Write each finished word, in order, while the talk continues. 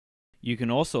You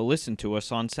can also listen to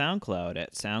us on SoundCloud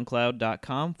at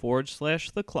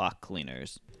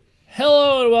soundcloud.com/theclockcleaners.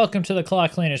 Hello and welcome to the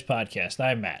Clock Cleaners Podcast.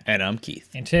 I'm Matt. And I'm Keith.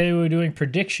 And today we're doing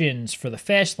predictions for the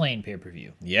Fastlane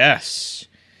pay-per-view. Yes.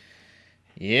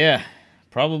 Yeah.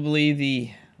 Probably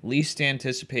the least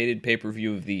anticipated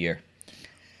pay-per-view of the year.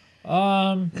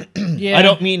 Yeah. I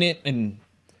don't mean it in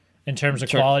terms of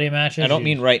quality matches? I don't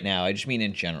mean right now. I just mean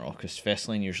in general, because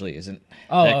Fastlane usually isn't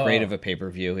that great of a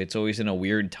pay-per-view. It's always in a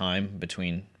weird time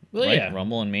between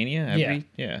Rumble and Mania.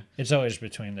 It's always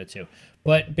between the two.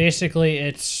 But basically,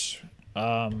 it's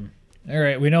all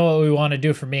right. We know what we want to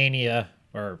do for Mania,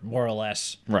 or more or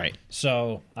less. Right.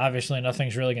 So obviously,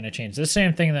 nothing's really going to change. The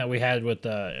same thing that we had with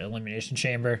the Elimination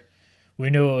Chamber. We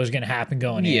knew what was going to it's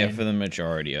going in. Yeah, for the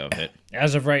majority of it.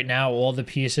 As of right now, all the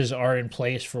pieces are in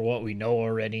place for what we know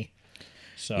already.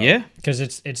 So yeah, because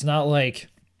it's not like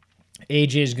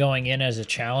AJ's going in as a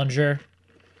challenger.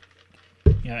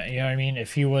 Yeah, you know what I mean.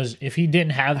 If he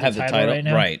didn't have the title right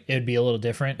now, it'd be a little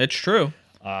different. It's true.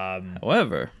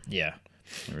 However, yeah,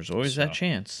 there's always that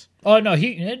chance. Oh no,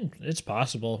 it's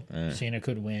possible. Cena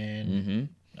could win.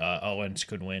 Owens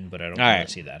could win, but I don't really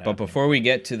see that happening. But before we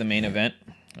get to the main event,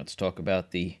 let's talk about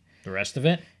the rest of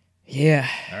it. Yeah,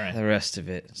 all right, the rest of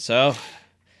it. So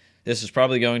this is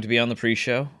probably going to be on the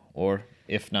pre-show, or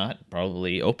if not,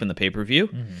 probably open the pay-per-view.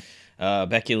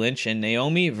 Becky Lynch and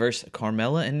Naomi versus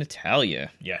Carmella and Natalya.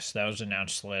 Yes, that was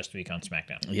announced last week on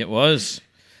SmackDown. It was.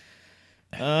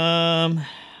 I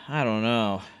don't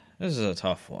know. This is a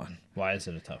tough one. Why is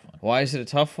it a tough one? Why is it a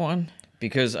tough one?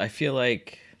 Because I feel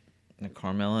like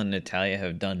Carmella and Natalya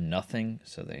have done nothing,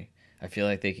 so I feel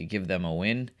like they could give them a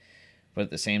win. But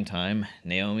at the same time,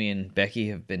 Naomi and Becky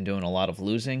have been doing a lot of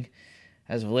losing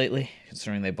as of lately,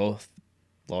 considering they both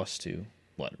lost to,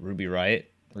 Ruby Riott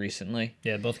recently?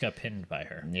 Yeah, both got pinned by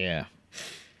her. Yeah.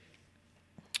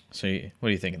 So what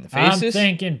are you thinking, the faces? I'm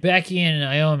thinking Becky and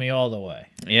Naomi all the way.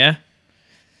 Yeah?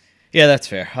 Yeah, that's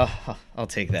fair. I'll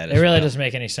take that as well. It really doesn't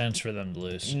make any sense for them to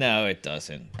lose. No, it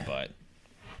doesn't, but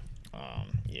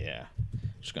yeah.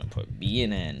 Just going to put B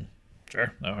and N.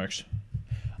 Sure, that works.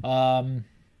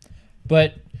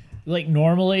 But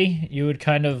normally you would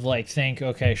kind of think,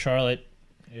 okay, Charlotte,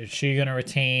 is she going to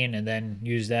retain and then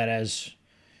use that as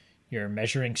your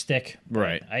measuring stick?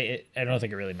 Right. I don't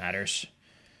think it really matters.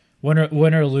 Win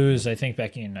or lose, I think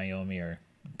Becky and Naomi are,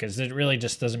 because it really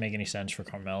just doesn't make any sense for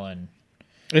Carmella and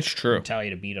it's true. Natalya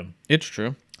to beat them. It's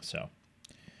true. So,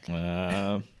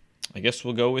 I guess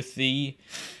we'll go with the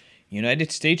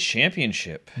United States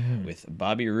Championship with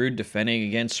Bobby Roode defending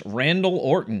against Randall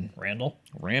Orton. Randall.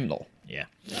 Yeah.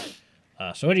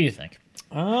 So what do you think?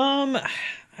 I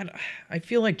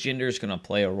feel like Jinder's going to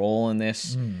play a role in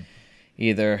this.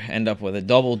 Either end up with a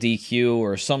double DQ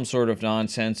or some sort of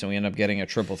nonsense, and we end up getting a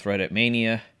triple threat at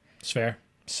Mania. It's fair.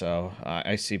 So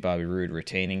I see Bobby Roode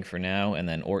retaining for now, and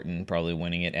then Orton probably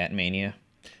winning it at Mania.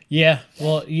 Yeah,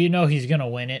 well, he's going to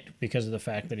win it because of the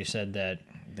fact that he said that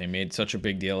they made such a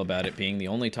big deal about it being the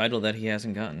only title that he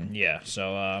hasn't gotten. Yeah,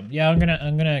 so I'm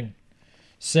gonna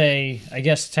say, I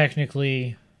guess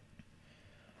technically,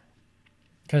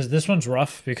 because this one's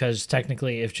rough, because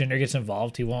technically if Jinder gets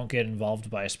involved, he won't get involved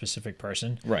by a specific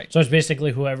person. Right. So it's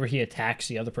basically whoever he attacks,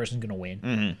 the other person's gonna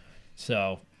win.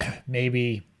 So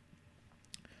maybe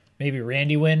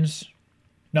Randy wins.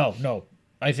 No,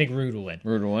 I think Roode will win.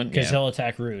 Roode will win, because he'll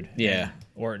attack Roode. Yeah.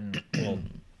 Orton will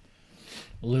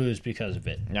lose because of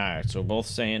it. All right, so both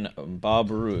saying Bob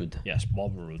Roode. Yes,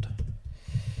 Bob Roode.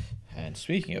 And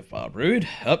speaking of Bob Roode,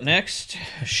 up next,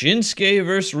 Shinsuke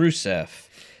versus Rusev.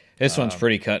 This one's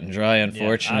pretty cut and dry,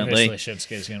 unfortunately. Yeah,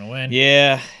 obviously, Shinsuke's going to win.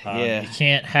 Yeah. You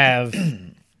can't have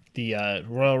the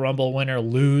Royal Rumble winner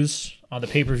lose on the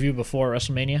pay-per-view before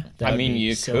WrestleMania.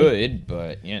 You could,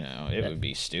 but, it would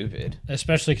be stupid.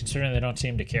 Especially considering they don't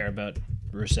seem to care about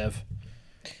Rusev.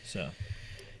 So,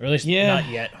 or at least not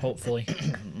yet, hopefully.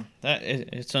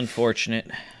 It's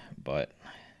unfortunate, but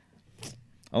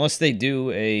unless they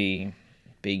do a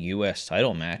big U.S.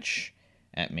 title match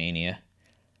at Mania.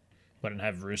 But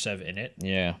have Rusev in it?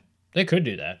 Yeah. They could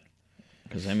do that.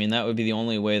 Because, that would be the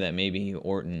only way that maybe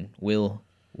Orton will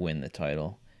win the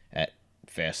title at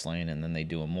Fastlane, and then they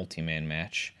do a multi-man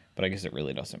match. But I guess it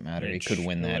really doesn't matter. He could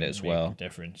win that as well.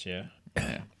 Difference, yeah.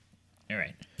 Yeah. All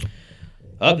right.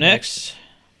 Up next,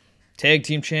 tag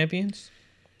team champions,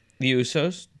 the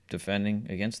Usos defending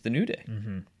against the New Day.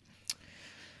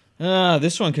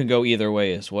 This one can go either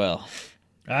way as well.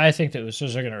 I think the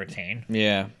Usos are going to retain.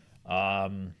 Yeah.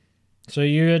 So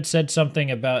you had said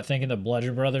something about thinking the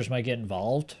Bludgeon Brothers might get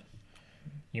involved.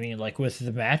 You mean with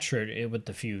the match or with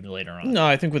the feud later on? No,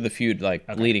 I think with the feud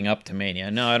leading up to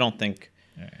Mania. No, I don't think.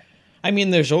 Right. I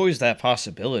mean, there's always that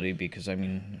possibility because, I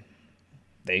mean,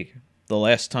 the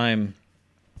last time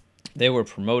they were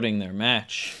promoting their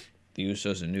match, the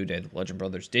Usos and New Day, the Bludgeon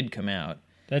Brothers did come out.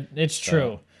 It's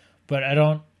true, but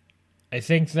I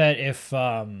think that if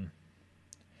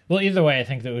either way, I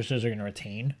think the Usos are going to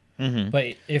retain. Mm-hmm.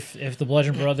 But if the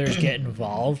Bludgeon Brothers get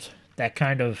involved, that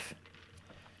kind of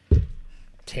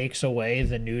takes away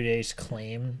the New Day's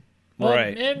claim. Well,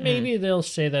 right. And maybe they'll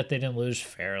say that they didn't lose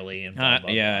fairly. And blah, blah,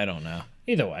 yeah, blah. I don't know.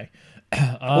 Either way.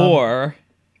 Or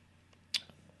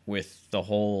with the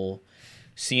whole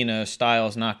Cena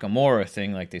Styles Nakamura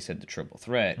thing, like they said, the triple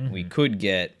threat, we could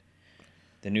get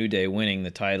the New Day winning the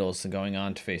titles and going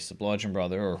on to face the Bludgeon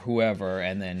Brother or whoever,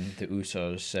 and then the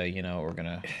Usos say, you know, we're going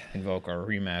to invoke our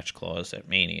rematch clause at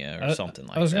Mania or something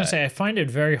like that. I was going to say, I find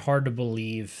it very hard to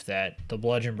believe that the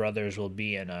Bludgeon Brothers will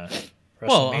be in a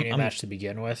WrestleMania match to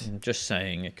begin with. I'm just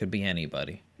saying, it could be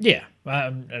anybody. Yeah,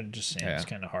 I'm just saying it's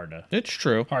kind of hard to. It's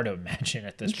true. Hard to imagine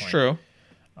at this point. It's true.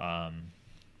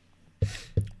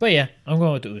 But yeah, I'm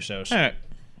going with the Usos. All right.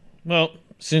 Well,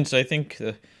 since I think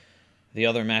the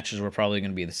other matches were probably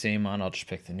going to be the same I'll just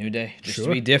pick the New Day just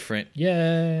to be different.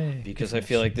 Yay! Because I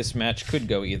feel like this match could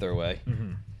go either way.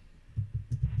 Mm-hmm.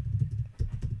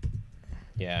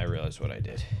 Yeah, I realized what I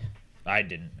did. I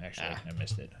didn't actually. I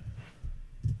missed it.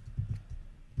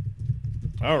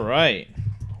 All right,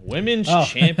 Women's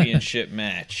Championship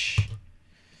match.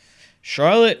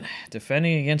 Charlotte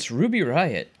defending against Ruby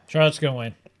Riott. Charlotte's gonna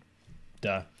win.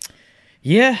 Duh.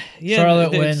 Yeah.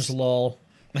 Charlotte wins. Lol.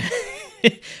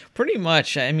 Pretty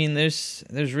much. I mean, there's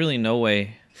really no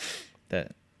way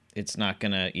that it's not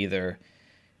gonna either.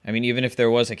 I mean, even if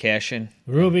there was a cash-in,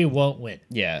 Ruby won't win.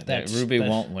 Yeah, Ruby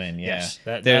won't win. Yeah,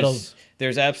 yes,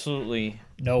 there's absolutely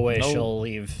no way she'll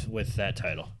leave with that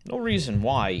title. No reason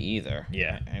why either.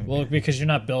 Yeah, well, because you're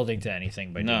not building to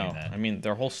anything by doing that. I mean,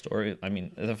 their whole story. I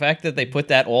mean, the fact that they put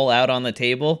that all out on the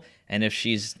table, and if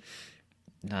she's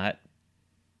not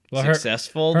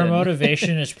successful, her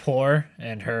motivation is poor,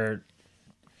 and her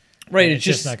it's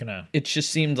just not gonna. It just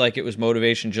seemed like it was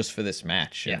motivation just for this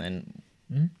match, and then.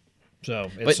 Mm-hmm.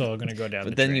 So it's all going to go down the drain.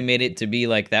 But then you made it to be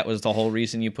like that was the whole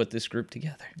reason you put this group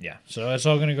together. Yeah. So it's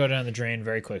all going to go down the drain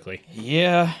very quickly.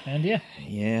 Yeah. And yeah.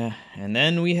 Yeah. And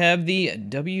then we have the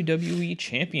WWE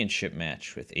Championship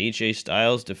match with AJ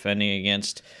Styles defending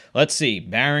against, let's see,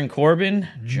 Baron Corbin,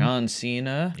 John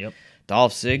Cena,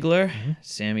 Dolph Ziggler,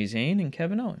 Sami Zayn, and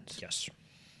Kevin Owens. Yes.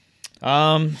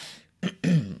 While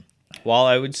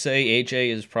I would say AJ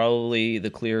is probably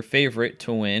the clear favorite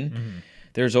to win,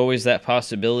 there's always that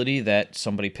possibility that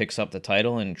somebody picks up the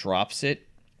title and drops it.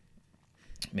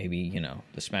 Maybe,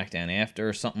 the SmackDown after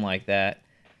or something like that.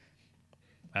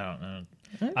 I don't know.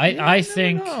 I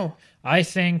think,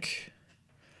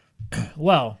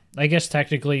 well, I guess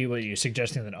technically what you're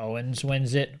suggesting that Owens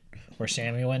wins it or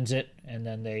Sammy wins it and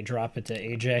then they drop it to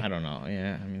AJ. I don't know.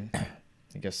 Yeah, I mean,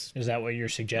 I guess. Is that what you're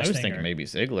suggesting? I was thinking maybe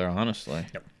Ziggler, honestly.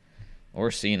 Yep.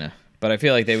 Or Cena. But I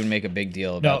feel like they would make a big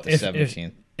deal about the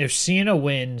 17th. If Cena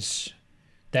wins,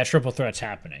 that triple threat's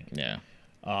happening. Yeah.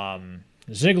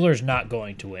 Ziggler's not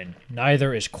going to win.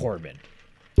 Neither is Corbin.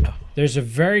 Oh. There's a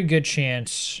very good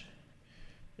chance,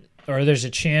 or there's a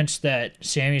chance that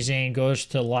Sami Zayn goes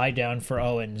to lie down for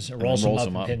Owens, rolls him up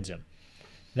and pins him.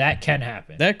 That can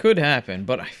happen. That could happen,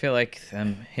 but I feel like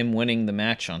him winning the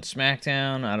match on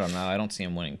SmackDown, I don't know. I don't see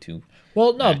him winning two.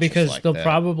 Well, no, because like they'll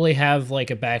probably have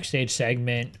like a backstage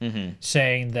segment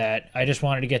saying that I just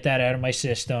wanted to get that out of my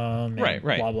system, and right.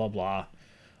 blah, blah, blah.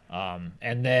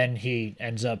 And then he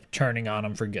ends up turning on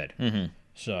him for good.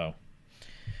 So,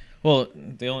 well,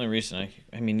 the only reason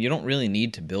I mean, you don't really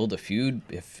need to build a feud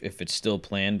if it's still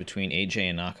planned between AJ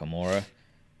and Nakamura,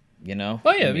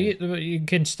 Oh, yeah, you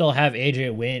can still have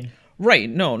AJ win. Right,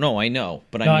 no, I know.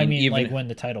 But I mean even like win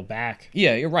the title back.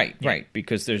 Yeah, you're right,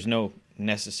 because there's no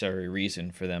necessary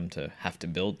reason for them to have to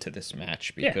build to this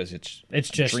match because it's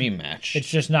just a dream match. It's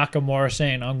just Nakamura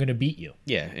saying, I'm going to beat you.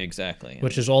 Yeah, exactly.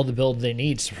 Which is all the build they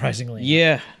need, surprisingly.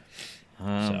 Yeah.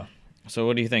 So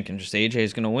what are you thinking? Just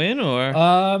AJ's going to win, or?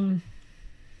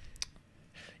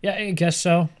 Yeah, I guess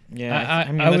so. Yeah,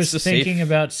 I was thinking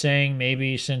about saying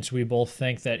maybe since we both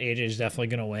think that AJ's definitely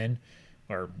going to win,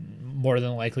 or more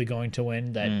than likely going to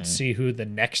win, that see who the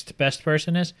next best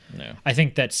person is. No. I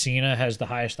think that Cena has the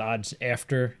highest odds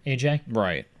after AJ.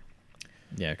 Right.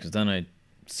 Yeah, because then I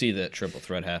see that triple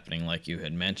threat happening like you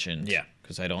had mentioned. Yeah.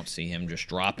 Because I don't see him just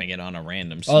dropping it on a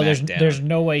random SmackDown. There's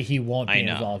no way he won't be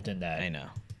involved in that. I know.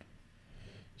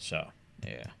 So.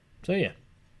 Yeah. So, yeah.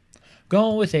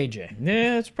 Going with AJ.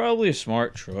 Yeah, it's probably a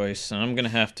smart choice. I'm going to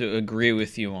have to agree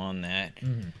with you on that.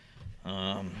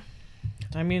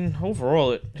 I mean,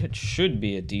 overall, it should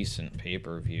be a decent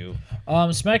pay-per-view.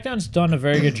 SmackDown's done a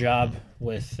very good job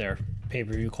with their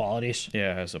pay-per-view qualities.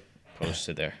 Yeah, as opposed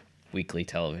to their weekly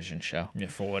television show. Yeah,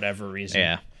 for whatever reason.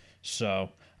 Yeah. So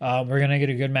we're going to get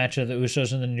a good match of the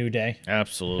Usos and the New Day.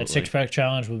 Absolutely. That six-pack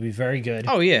challenge will be very good.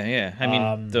 Oh, yeah. I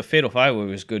mean, the Fatal 5-Way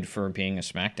was good for being a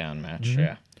SmackDown match,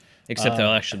 yeah. Except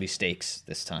there'll actually be stakes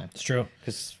this time. It's true.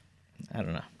 Because, I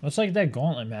don't know. It's like that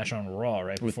gauntlet match on Raw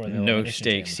right before the no Elimination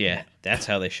stakes, Chamber. yeah. That's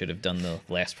how they should have done the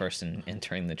last person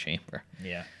entering the chamber.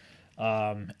 Yeah.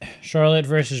 Charlotte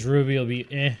versus Ruby will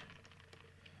be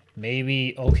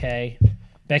maybe okay.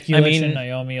 Becky Lynch and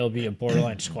Naomi will be a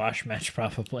borderline squash match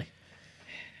probably.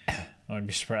 I wouldn't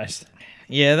be surprised.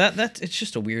 Yeah, it's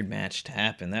just a weird match to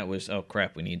happen. That was, oh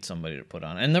crap, we need somebody to put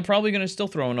on. And they're probably going to still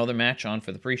throw another match on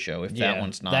for the pre-show if that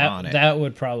one's not on it. That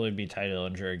would probably be Ty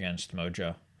Dillinger against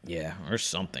Mojo. Yeah, or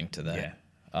something to that.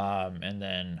 Yeah. And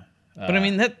then... but I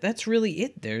mean, that's really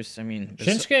it.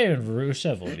 Shinsuke and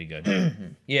Rusev will be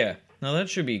good. Yeah. No, that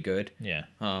should be good. Yeah.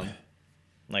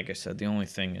 Like I said, the only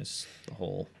thing is the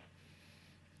whole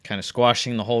kind of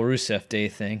squashing the whole Rusev Day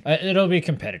thing. It'll be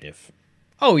competitive.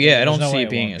 Oh, yeah. I don't no see way it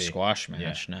being won't a be. squash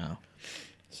match now.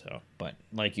 So, but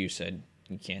like you said,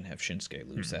 you can't have Shinsuke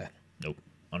lose that. Nope.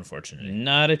 Unfortunately.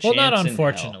 Not a chance. Well, not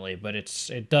unfortunately, but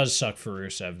it does suck for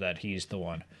Rusev that he's the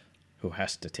one who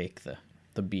has to take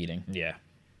the beating. Yeah.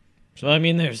 So, I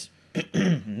mean, there's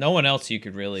no one else you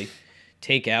could really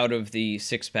take out of the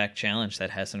six-pack challenge that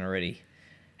hasn't already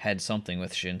had something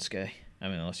with Shinsuke. I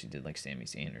mean, unless you did like Sami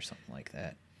Zayn or something like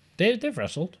that. They've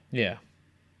wrestled. Yeah.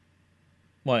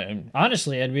 What?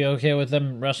 Honestly, I'd be okay with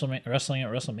them wrestling at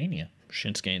WrestleMania.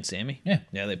 Shinsuke and Sammy? Yeah.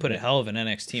 Yeah, they put a hell of an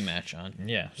NXT match on.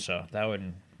 Yeah, so that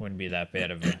wouldn't be that bad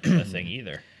of a thing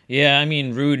either. Yeah, I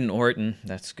mean, Rude and Orton,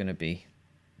 that's going to be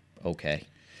okay.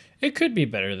 It could be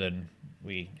better than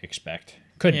we expect.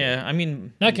 Could be. I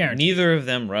mean, not guaranteed. Neither of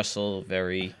them wrestle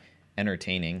very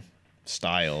entertaining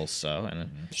styles, so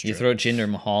you throw Jinder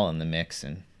Mahal in the mix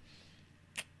and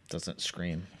it doesn't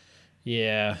scream.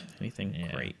 Yeah. Anything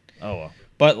great. Oh, well.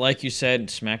 But like you said,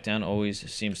 SmackDown always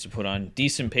seems to put on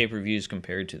decent pay-per-views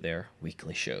compared to their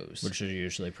weekly shows. Which is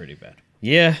usually pretty bad.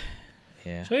 Yeah.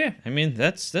 Yeah. So, yeah. I mean,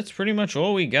 that's pretty much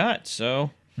all we got. So,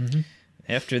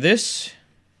 after this,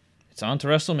 it's on to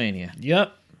WrestleMania.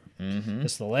 Yep.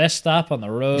 It's the last stop on the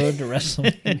road to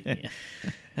WrestleMania.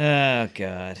 Oh,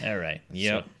 God. All right.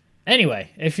 Yep. So,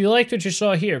 anyway, if you liked what you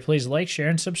saw here, please like, share,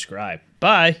 and subscribe.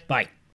 Bye. Bye.